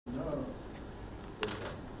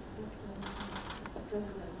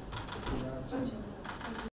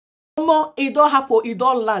Omo, it don't happen, it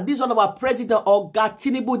don't land. This one of our president, Oga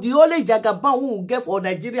Tinubu, the only jagaban who will get for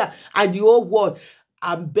Nigeria and the whole world.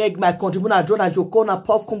 I beg my country, when I join a Jokona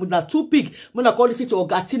puff come with a toothpick, when I call this to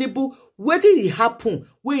Oga Tinubu, what did it happen?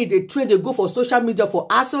 When they train, they go for social media for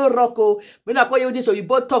Aso Rocco. When I call you this, so you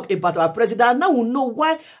both talk about our president. Now we know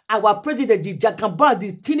why our president, the Jagaban,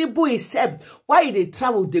 the Tinubu himself, why they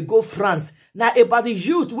travel, they go France. Now about the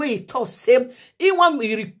youth, where he talk same, he want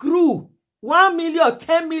to recruit 1 million,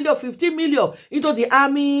 10 million, 15 million into the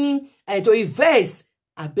army and to invest.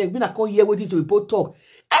 I beg, when I come here with this, we both talk.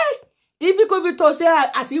 If you go to say,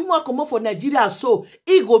 as he want to come up for Nigeria, so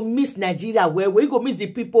he go miss Nigeria well, he go miss the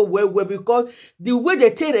people well, because the way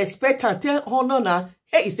they take respect and take honor now,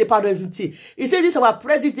 hey, it's a part of everything. He said this our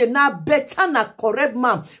president now better na correct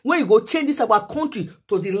man when you go change this our country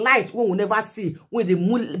to the light when we never see, when the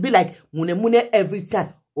moon be like mune every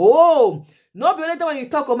time. Oh, no be later when you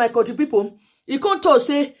talk of my country people, you can't talk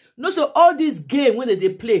say no, so all this game when they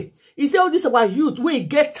play. He say all this about youth when you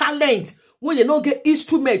get talent. When you don't get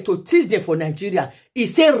instrument to teach them for Nigeria, he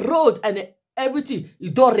say road and everything, you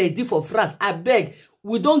don't ready for France. I beg,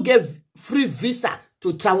 we don't get free visa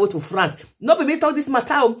to travel to France. Not be me talk this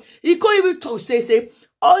matter. He can't even talk, say,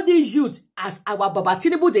 all these youth, as our Baba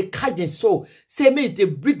Tinubu, they catch them so, say me, they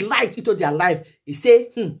bring light into their life. He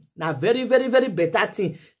say, now very, very, very better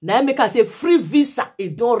thing. Now make us say free visa,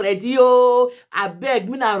 it don't ready, oh. I beg,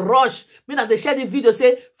 me na rush, me na they share the video,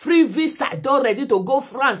 say, free visa, it don't ready to go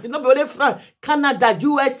France. You know, be only France, Canada,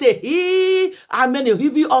 USA, how many,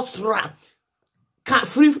 even Australia.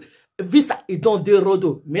 Free visa, it don't do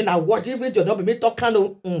road. Me na watch the video, not be me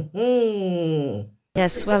talking,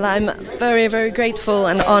 Yes, well, I'm very, very grateful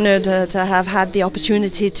and honored to have had the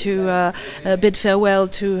opportunity to bid farewell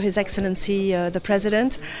to His Excellency the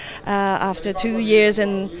President after 2 years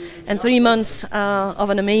and 3 months of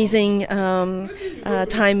an amazing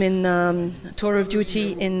time in tour of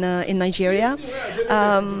duty in Nigeria.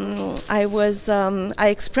 I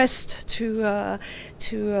expressed to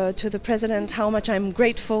the President how much I'm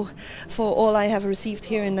grateful for all I have received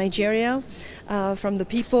here in Nigeria, from the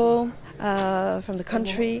people, from the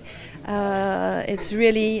country. It's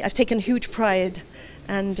really, I've taken huge pride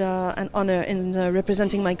and an honor in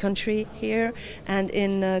representing my country here and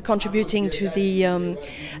in contributing to the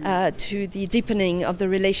deepening of the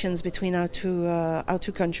relations between our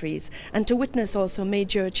two countries, and to witness also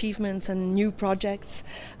major achievements and new projects,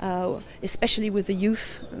 especially with the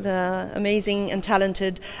youth, the amazing and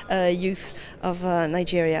talented youth of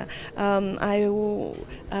Nigeria. I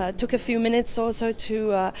took a few minutes also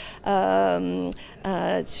to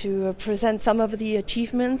present some of the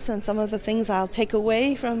achievements and some of the things I'll take away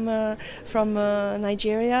from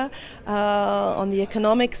Nigeria on the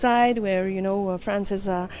economic side, where France is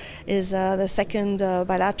the second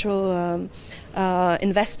bilateral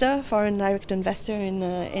investor, foreign direct investor in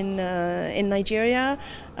Nigeria.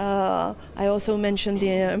 I also mentioned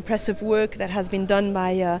the impressive work that has been done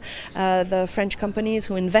by the French companies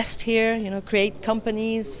who invest here, create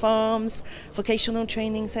companies, farms, vocational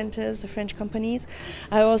training centers, the French companies.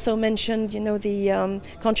 I also mentioned, the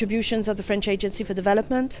contributions of the French Agency for Development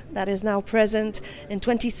that is now present in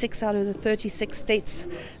 26 out of the 36 states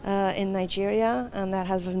in Nigeria, and that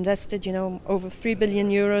has invested, over 3 billion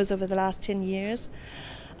euros over the last 10 years.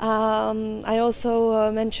 I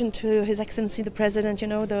also mentioned to His Excellency the President,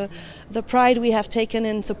 the pride we have taken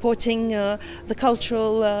in supporting the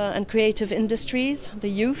cultural and creative industries, the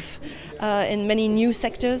youth, in many new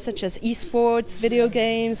sectors such as esports, video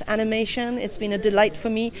games, animation. It's been a delight for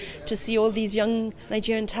me to see all these young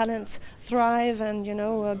Nigerian talents thrive and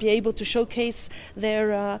be able to showcase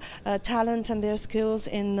their talent and their skills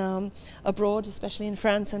in abroad, especially in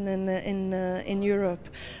France and in Europe.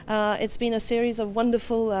 It's been a series of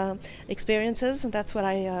wonderful experiences, and that's what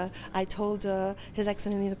I told His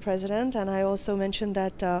Excellency the President. And I also mentioned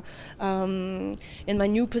that in my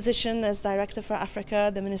new position as Director for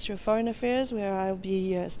Africa, the Ministry of Foreign Affairs, where I'll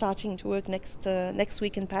be starting to work next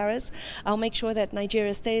week in Paris, I'll make sure that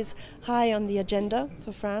Nigeria stays high on the agenda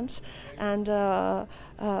for France. And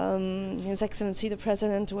His Excellency the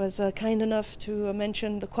President was kind enough to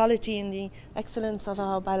mention the quality and the excellence of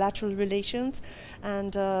our bilateral relations,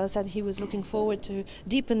 and said he was looking forward to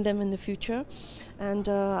deepen them in the future. And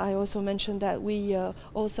I also mentioned that we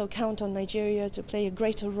also count on Nigeria to play a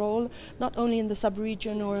greater role, not only in the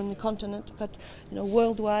sub-region or in the continent, but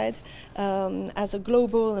worldwide, as a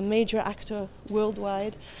global and major actor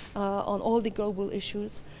worldwide on all the global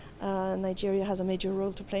issues. Nigeria has a major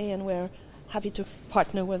role to play, and we're happy to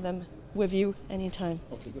partner with them, with you, anytime.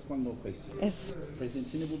 Okay, just one more question. Yes. President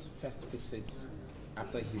Tinubu's first visit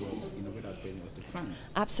after he was inaugurated as president was to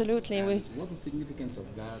France. Absolutely. And what's the significance of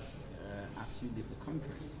that as you leave the country?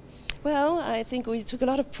 Well, I think we took a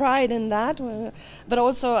lot of pride in that, but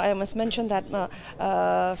also I must mention that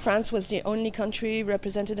France was the only country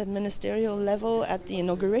represented at ministerial level at the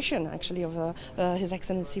inauguration, actually, of His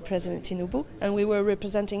Excellency President Tinubu, and we were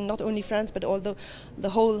representing not only France but also the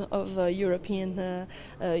whole of the European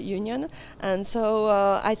Union, and so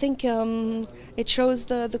I think it shows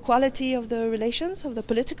the quality of the relations, of the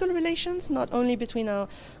political relations, not only between our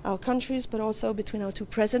countries but also between our two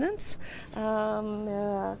presidents.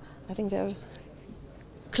 I think they're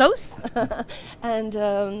close and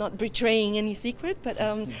not betraying any secret, but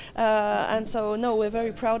and so no, we're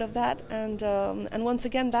very proud of that, and once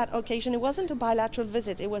again that occasion, it wasn't a bilateral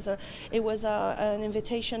visit, it was an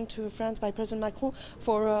invitation to France by President Macron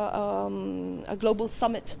for a global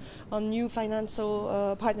summit on new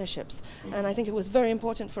financial partnerships, and I think it was very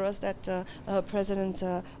important for us that President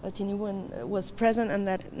Tinubu was present and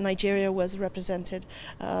that Nigeria was represented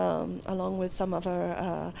along with some of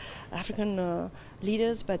our African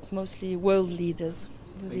leaders, but mostly world leaders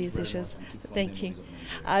with these issues. Thank you.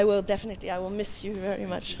 I will miss you very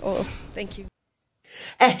much. Oh, thank you.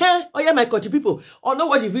 Oh yeah, my country people. Oh, no,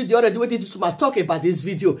 watch the video already. Waiting to talk about this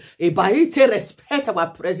video. About it, respect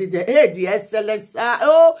our president. Hey, the excellence.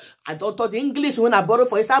 Oh, I don't talk the English when I borrow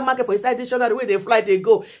for inside market, for inside dictionary, where they fly, they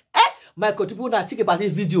go. My country people, now think about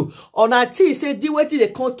this video. On our tea, say, the way they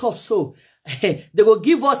can't talk so. They will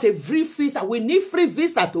give us a free visa. We need free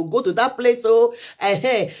visa to go to that place. So,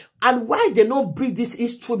 and why they not bring this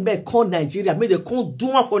instrument called Nigeria? May they come do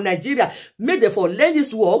one for Nigeria. May they for learn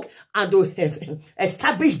this work and to have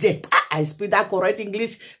establish them. I speak that correct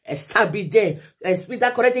English. Establish them. I speak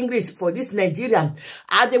that correct English for this Nigerian.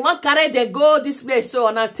 And they want carry they go this place. So,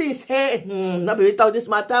 and I think say, not be talk this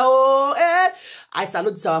matter. Oh, I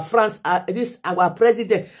salute this our France. This our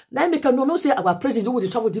president. Now make no say our president will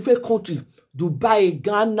travel different country. Dubai,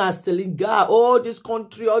 Ghana, Senegal, all this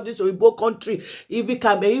country, all this Oibo country, even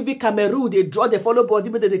Cameroon, they draw the follow body,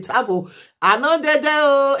 but they travel. And on there,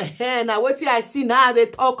 now what I see now, they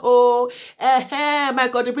talk, my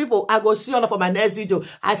country people, I go see on for my next video.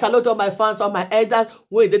 I salute all my fans, all my elders,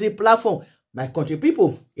 who did the platform. My country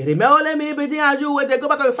people, you remember me, but when they go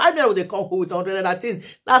back on 5 minutes, they come home with 100 things.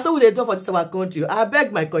 That's what they do for this our country. I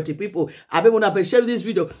beg my country people, I beg when share this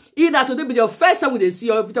video. If not today be your first time when they see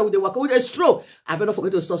your video with the work with a stroke, I beg not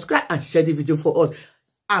forget to subscribe and share the video for us.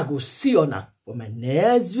 I go see you now for my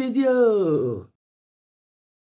next video.